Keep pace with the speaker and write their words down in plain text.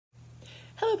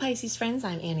Hello Pisces friends,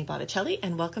 I'm Annie Botticelli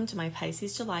and welcome to my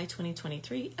Pisces July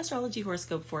 2023 Astrology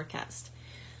Horoscope Forecast.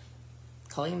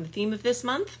 Calling the theme of this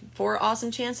month, 4 awesome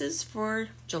chances for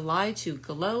July to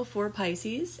glow for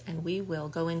Pisces, and we will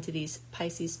go into these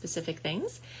Pisces specific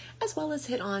things as well as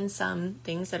hit on some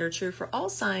things that are true for all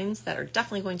signs that are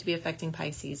definitely going to be affecting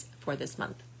Pisces for this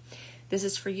month. This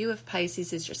is for you if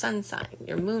Pisces is your sun sign,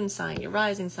 your moon sign, your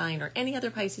rising sign, or any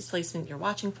other Pisces placement you're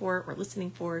watching for or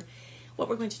listening for. What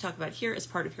we're going to talk about here is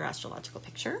part of your astrological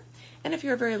picture. And if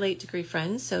you're a very late degree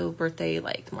friend, so birthday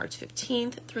like March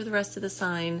 15th through the rest of the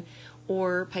sign,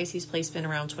 or Pisces placement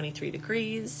around 23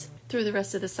 degrees through the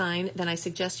rest of the sign, then I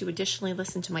suggest you additionally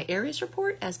listen to my Aries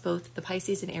report, as both the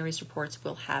Pisces and Aries reports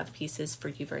will have pieces for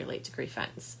you very late degree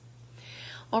friends.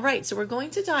 All right, so we're going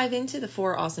to dive into the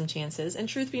 4 awesome chances, and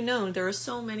truth be known, there are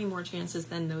so many more chances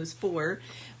than those 4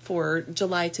 for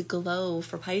July to glow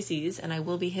for Pisces, and I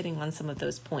will be hitting on some of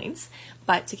those points.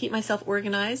 But to keep myself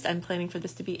organized, I'm planning for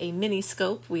this to be a mini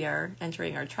scope. We are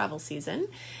entering our travel season,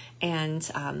 and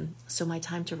so my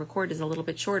time to record is a little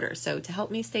bit shorter. So to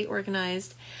help me stay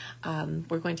organized,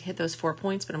 we're going to hit those 4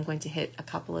 points, but I'm going to hit a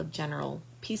couple of general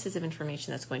pieces of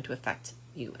information that's going to affect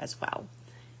you as well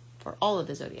for all of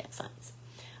the zodiac signs.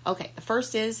 Okay, the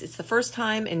first is, it's the first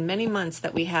time in many months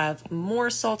that we have more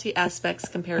salty aspects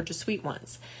compared to sweet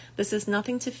ones. This is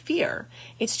nothing to fear.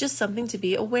 It's just something to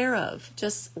be aware of.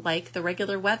 Just like the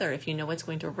regular weather, if you know it's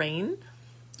going to rain,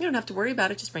 you don't have to worry about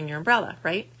it, just bring your umbrella,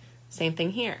 right? Same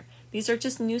thing here. These are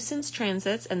just nuisance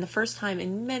transits, and the first time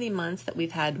in many months that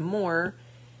we've had more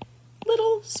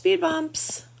little speed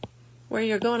bumps where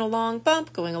you're going along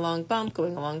bump, going along bump,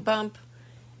 going along bump.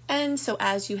 And so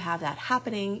as you have that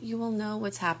happening, you will know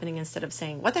what's happening instead of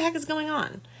saying, what the heck is going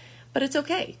on? But it's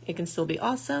okay. It can still be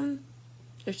awesome.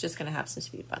 There's just going to have some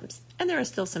speed bumps. And there are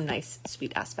still some nice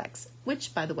sweet aspects,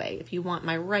 which, by the way, if you want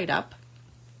my write-up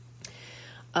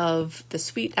of the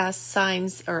sweet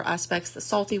signs or aspects, the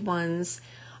salty ones,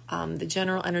 the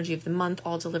general energy of the month,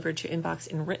 all delivered to your inbox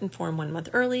in written form 1 month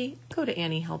early, go to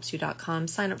anniehelpsyou.com,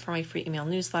 sign up for my free email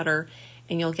newsletter,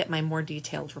 and you'll get my more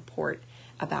detailed report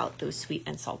about those sweet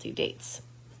and salty dates.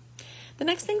 The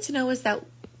next thing to know is that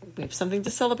we have something to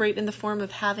celebrate in the form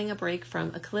of having a break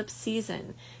from eclipse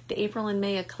season. The April and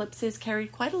May eclipses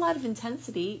carried quite a lot of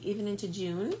intensity even into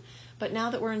June, but now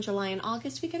that we're in July and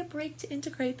August, we get a break to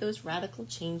integrate those radical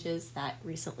changes that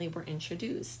recently were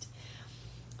introduced.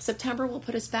 September will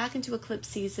put us back into eclipse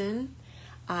season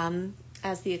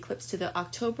as the eclipse to the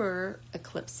October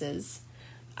eclipses,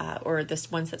 or the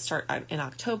ones that start in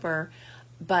October.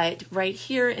 But right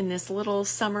here in this little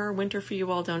summer, winter for you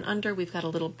all down under, we've got a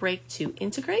little break to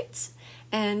integrate.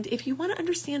 And if you want to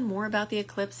understand more about the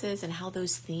eclipses and how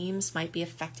those themes might be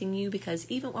affecting you, because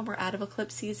even when we're out of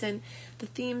eclipse season, the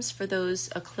themes for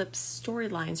those eclipse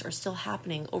storylines are still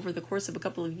happening over the course of a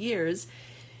couple of years,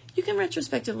 you can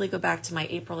retrospectively go back to my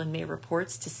April and May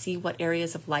reports to see what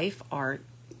areas of life are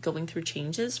going through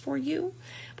changes for you.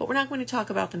 But we're not going to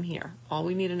talk about them here. All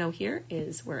we need to know here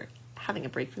is we're having a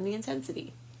break from the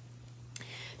intensity.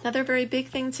 Another very big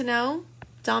thing to know,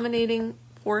 dominating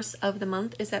force of the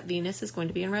month, is that Venus is going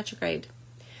to be in retrograde.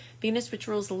 Venus, which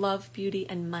rules love, beauty,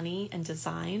 and money and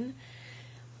design,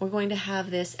 we're going to have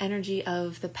this energy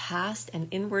of the past and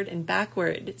inward and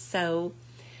backward. So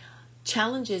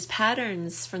challenges,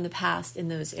 patterns from the past in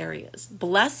those areas,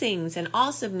 blessings and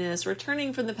awesomeness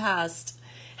returning from the past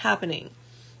happening.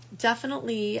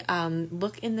 Definitely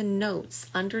look in the notes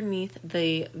underneath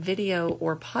the video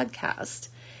or podcast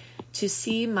to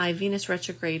see my Venus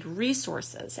retrograde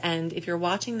resources. And if you're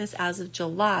watching this as of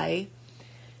July,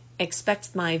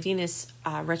 expect my Venus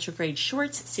retrograde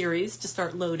shorts series to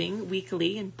start loading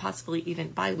weekly and possibly even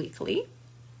bi-weekly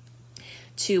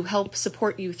to help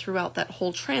support you throughout that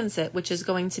whole transit, which is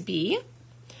going to be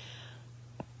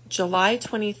July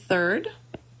 23rd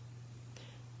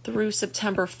through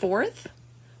September 4th.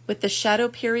 With the shadow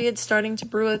period starting to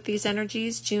brew out these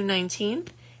energies June 19th,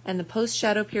 and the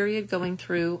post-shadow period going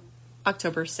through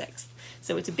October 6th.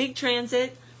 So it's a big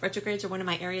transit. Retrogrades are one of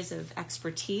my areas of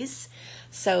expertise,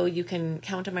 so you can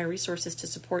count on my resources to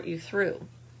support you through.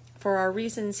 For our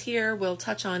reasons here, we'll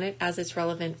touch on it as it's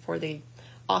relevant for the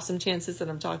awesome chances that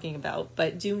I'm talking about,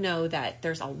 but do know that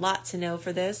there's a lot to know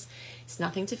for this. It's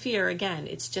nothing to fear. Again,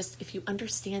 it's just if you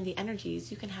understand the energies,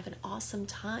 you can have an awesome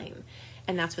time.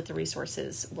 And that's what the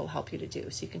resources will help you to do.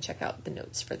 So you can check out the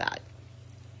notes for that.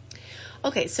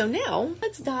 Okay, so now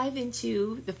let's dive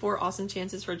into the 4 awesome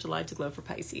chances for July to glow for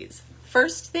Pisces.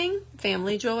 First thing,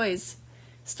 family joys.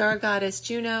 Star goddess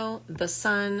Juno, the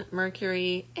sun,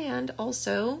 Mercury, and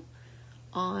also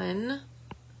on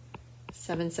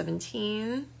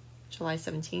 7/17, July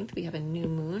 17th, we have a new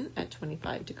moon at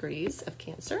 25 degrees of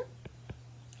Cancer.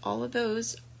 All of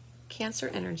those Cancer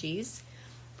energies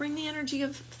bring the energy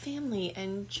of family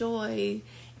and joy.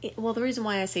 Well, the reason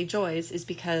why I say joys is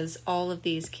because all of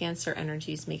these Cancer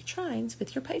energies make trines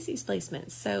with your Pisces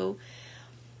placements. So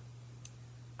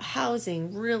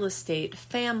housing, real estate,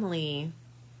 family,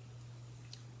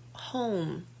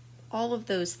 home, all of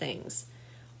those things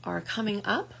are coming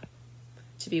up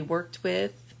to be worked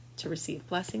with, to receive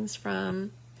blessings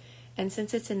from. And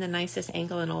since it's in the nicest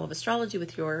angle in all of astrology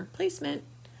with your placement,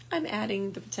 I'm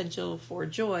adding the potential for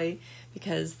joy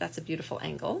because that's a beautiful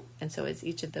angle. And so as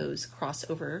each of those cross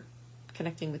over,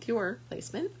 connecting with your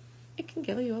placement, it can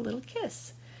give you a little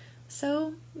kiss.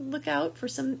 So look out for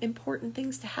some important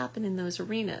things to happen in those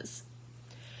arenas.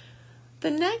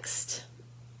 The next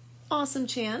awesome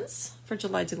chance for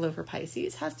July to glow for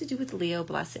Pisces has to do with Leo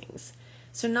blessings.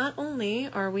 So not only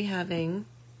are we having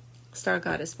star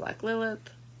goddess Black Lilith,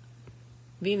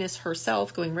 Venus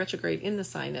herself going retrograde in the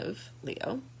sign of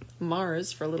Leo,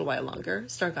 Mars for a little while longer,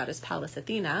 star goddess Pallas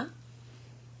Athena,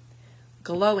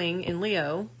 glowing in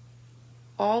Leo,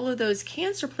 all of those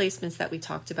Cancer placements that we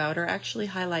talked about are actually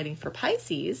highlighting for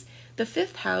Pisces, the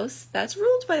 5th house that's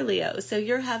ruled by Leo. So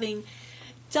you're having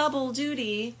double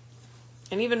duty,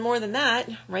 and even more than that,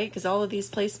 right? Because all of these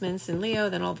placements in Leo,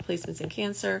 then all the placements in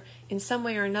Cancer, in some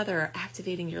way or another are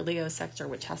activating your Leo sector,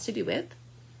 which has to do with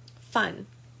fun,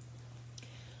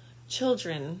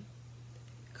 children,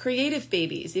 creative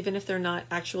babies, even if they're not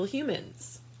actual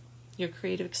humans, your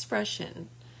creative expression.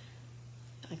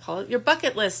 I call it your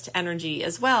bucket list energy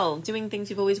as well, doing things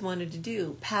you've always wanted to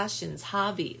do, passions,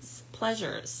 hobbies,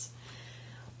 pleasures,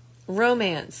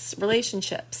 romance,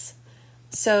 relationships.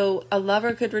 So a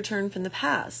lover could return from the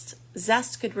past.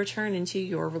 Zest could return into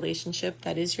your relationship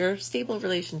that is your stable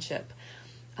relationship.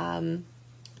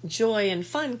 Joy and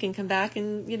fun can come back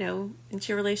and, into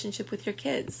your relationship with your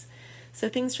kids. So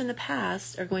things from the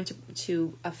past are going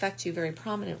to affect you very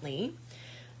prominently.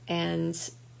 And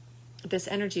this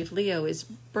energy of Leo is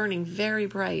burning very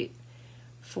bright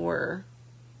for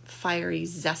fiery,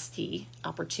 zesty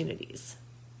opportunities.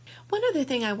 One other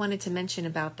thing I wanted to mention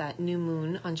about that new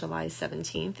moon on July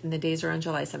 17th, and the days are on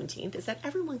July 17th, is that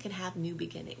everyone can have new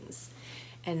beginnings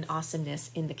and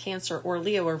awesomeness in the Cancer or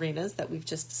Leo arenas that we've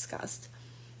just discussed.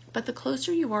 But the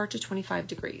closer you are to 25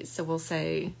 degrees, so we'll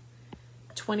say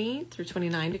 20 through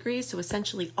 29 degrees, so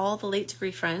essentially all the late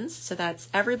degree friends, so that's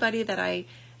everybody that I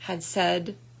had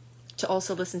said to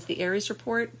also listen to the Aries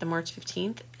report, the March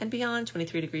 15th and beyond,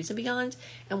 23 degrees and beyond,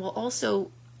 and we'll also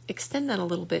extend that a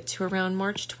little bit to around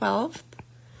March 12th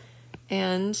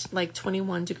and like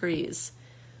 21 degrees.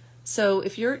 So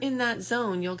if you're in that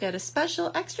zone, you'll get a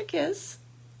special extra kiss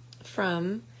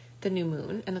from the new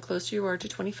moon, and the closer you are to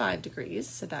 25 degrees,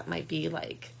 so that might be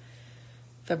like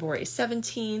February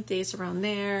 17th, days around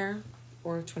there,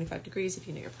 or 25 degrees if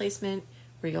you know your placement,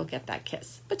 where you'll get that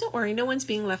kiss. But don't worry, no one's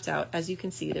being left out. As you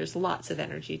can see, there's lots of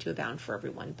energy to abound for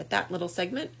everyone, but that little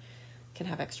segment can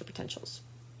have extra potentials.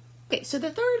 Okay, so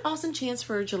the third awesome chance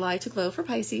for July to glow for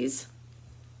Pisces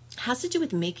has to do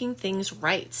with making things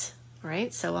right. All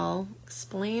right, so I'll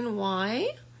explain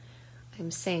why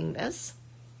I'm saying this.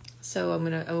 So I'm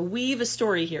going to weave a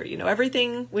story here.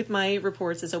 Everything with my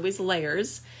reports is always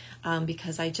layers,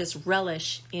 because I just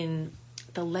relish in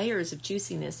the layers of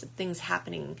juiciness of things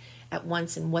happening at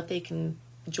once and what they can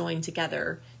join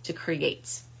together to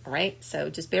create. All right, so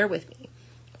just bear with me.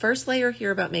 First layer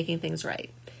here about making things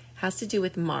right has to do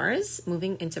with Mars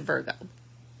moving into Virgo.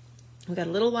 We've got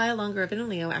a little while longer of it in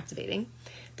Leo activating,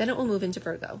 then it will move into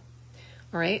Virgo.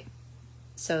 All right,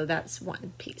 so that's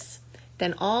one piece.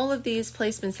 Then all of these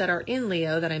placements that are in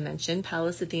Leo that I mentioned,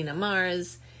 Pallas Athena,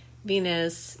 Mars,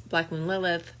 Venus, Black Moon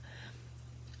Lilith,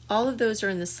 all of those are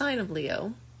in the sign of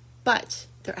Leo, but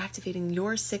they're activating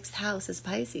your 6th house as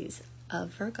Pisces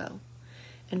of Virgo.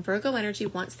 And Virgo energy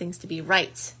wants things to be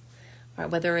right,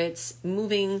 whether it's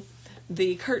moving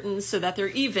the curtains so that they're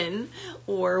even,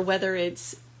 or whether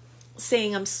it's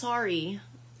saying I'm sorry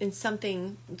in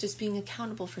something, just being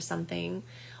accountable for something,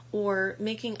 or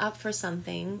making up for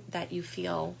something that you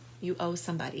feel you owe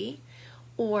somebody,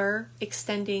 or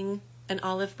extending an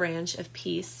olive branch of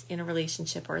peace in a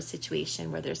relationship or a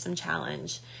situation where there's some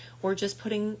challenge, or just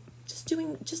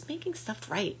making stuff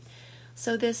right.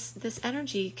 So this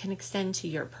energy can extend to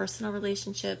your personal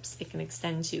relationships. It can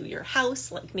extend to your house,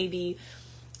 like maybe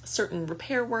certain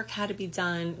repair work had to be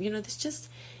done.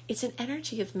 It's an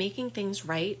energy of making things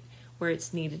right where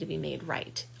it's needed to be made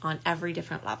right on every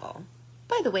different level.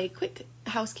 By the way, quick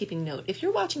housekeeping note. If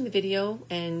you're watching the video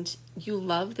and you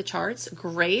love the charts,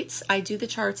 great. I do the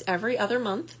charts every other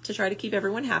month to try to keep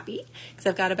everyone happy because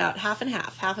I've got about half and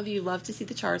half. Half of you love to see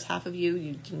the charts, half of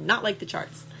you do not like the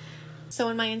charts. So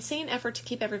in my insane effort to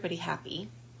keep everybody happy,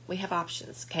 we have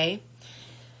options, okay?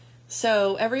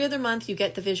 So every other month you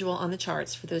get the visual on the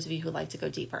charts for those of you who like to go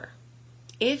deeper.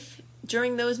 If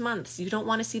during those months you don't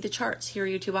want to see the charts, here are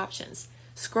your two options.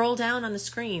 Scroll down on the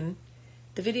screen,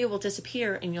 the video will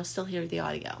disappear and you'll still hear the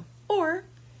audio. Or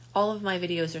all of my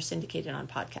videos are syndicated on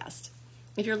podcast.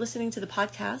 If you're listening to the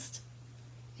podcast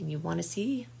and you want to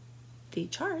see the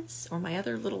charts or my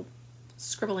other little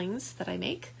scribblings that I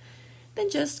make, then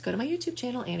just go to my YouTube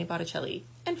channel, Annie Botticelli,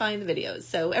 and find the videos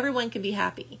so everyone can be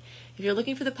happy. If you're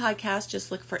looking for the podcast,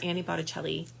 just look for Annie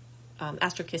Botticelli,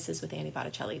 Astro Kisses with Annie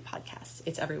Botticelli podcast.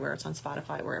 It's everywhere. It's on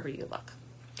Spotify, wherever you look.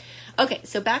 Okay,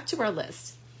 so back to our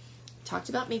list. Talked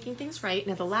about making things right.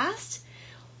 Now, the last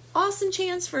awesome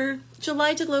chance for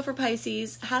July to glow for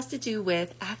Pisces has to do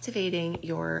with activating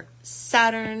your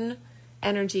Saturn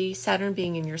energy, Saturn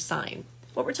being in your sign.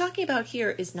 What we're talking about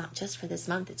here is not just for this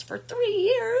month, it's for 3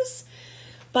 years.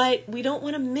 But we don't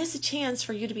want to miss a chance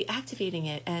for you to be activating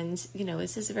it. And, you know,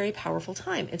 this is a very powerful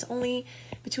time. It's only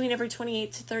between every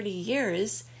 28 to 30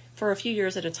 years, for a few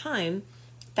years at a time,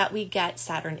 that we get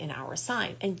Saturn in our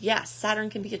sign. And yes, Saturn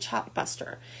can be a chop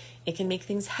buster. It can make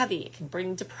things heavy. It can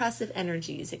bring depressive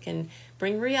energies. It can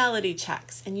bring reality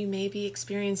checks. And you may be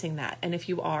experiencing that. And if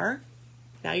you are,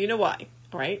 now you know why,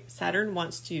 all right? Saturn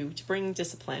wants you to bring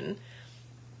discipline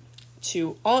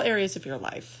to all areas of your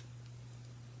life.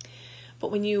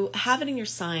 But when you have it in your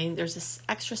sign, there's this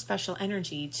extra special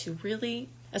energy to really,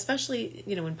 especially,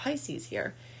 you know, in Pisces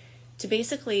here, to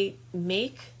basically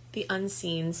make the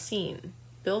unseen seen.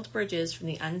 Build bridges from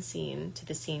the unseen to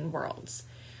the seen worlds.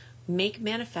 Make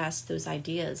manifest those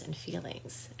ideas and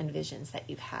feelings and visions that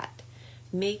you've had.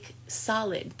 Make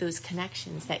solid those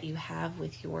connections that you have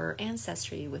with your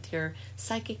ancestry, with your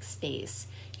psychic space.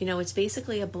 You know, it's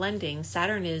basically a blending.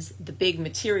 Saturn is the big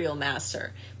material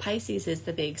master. Pisces is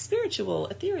the big spiritual,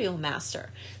 ethereal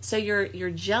master. So you're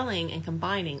gelling and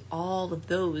combining all of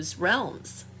those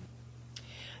realms.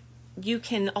 You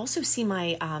can also see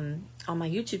my on my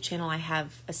YouTube channel, I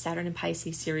have a Saturn and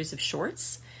Pisces series of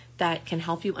shorts that can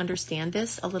help you understand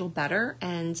this a little better.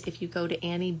 And if you go to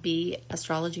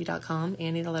AnnieBAstrology.com,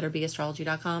 Annie the letter B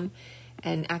astrology.com,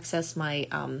 and access my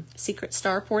Secret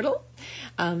Star Portal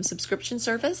subscription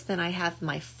service, then I have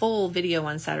my full video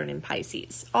on Saturn and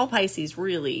Pisces. All Pisces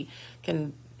really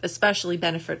can especially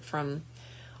benefit from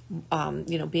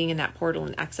you know, being in that portal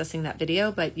and accessing that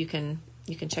video, but you can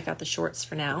check out the shorts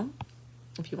for now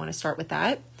if you want to start with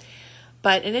that.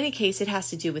 But in any case, it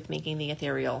has to do with making the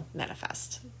ethereal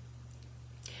manifest.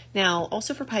 Now,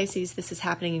 also for Pisces, this is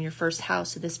happening in your first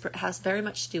house. So this has very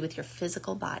much to do with your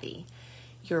physical body,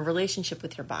 your relationship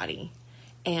with your body,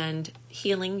 and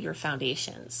healing your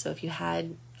foundations. So if you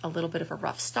had a little bit of a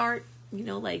rough start, you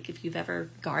know, like if you've ever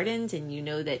gardened and you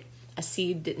know that a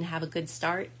seed didn't have a good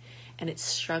start and it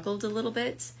struggled a little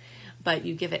bit, but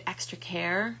you give it extra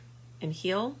care and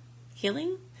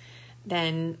healing,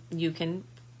 then you can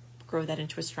grow that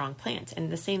into a strong plant. And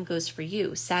the same goes for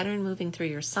you. Saturn moving through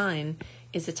your sign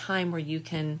is a time where you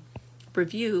can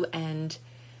review and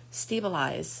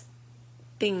stabilize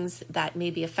things that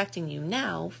may be affecting you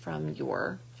now from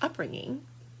your upbringing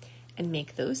and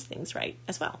make those things right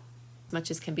as well.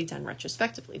 Much as can be done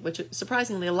retrospectively, which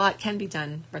surprisingly a lot can be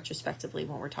done retrospectively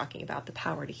when we're talking about the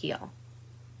power to heal.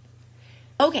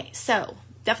 Okay, so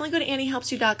definitely go to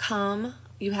AnnieHelpsYou.com.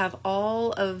 You have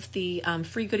all of the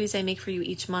free goodies I make for you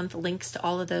each month, links to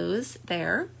all of those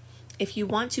there. If you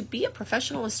want to be a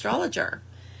professional astrologer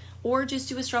or just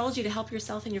do astrology to help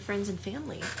yourself and your friends and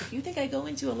family, if you think I go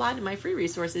into a lot in my free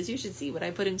resources, you should see what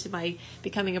I put into my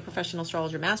Becoming a Professional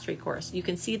Astrologer Mastery course. You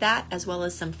can see that as well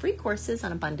as some free courses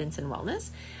on abundance and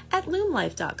wellness at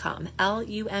lumelife.com,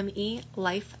 Lume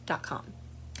life.com.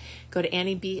 Go to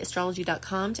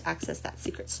AnnieBAstrology.com to access that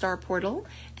Secret Star Portal,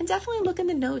 and definitely look in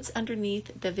the notes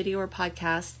underneath the video or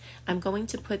podcast. I'm going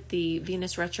to put the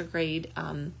Venus retrograde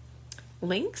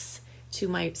links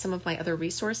to some of my other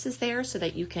resources there so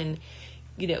that you can,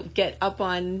 you know, get up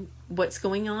on what's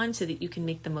going on so that you can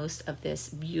make the most of this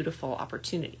beautiful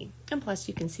opportunity. And plus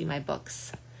you can see my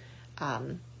books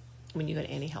when you go to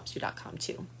AnnieHelpsYou.com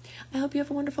too. I hope you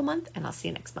have a wonderful month, and I'll see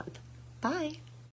you next month. Bye.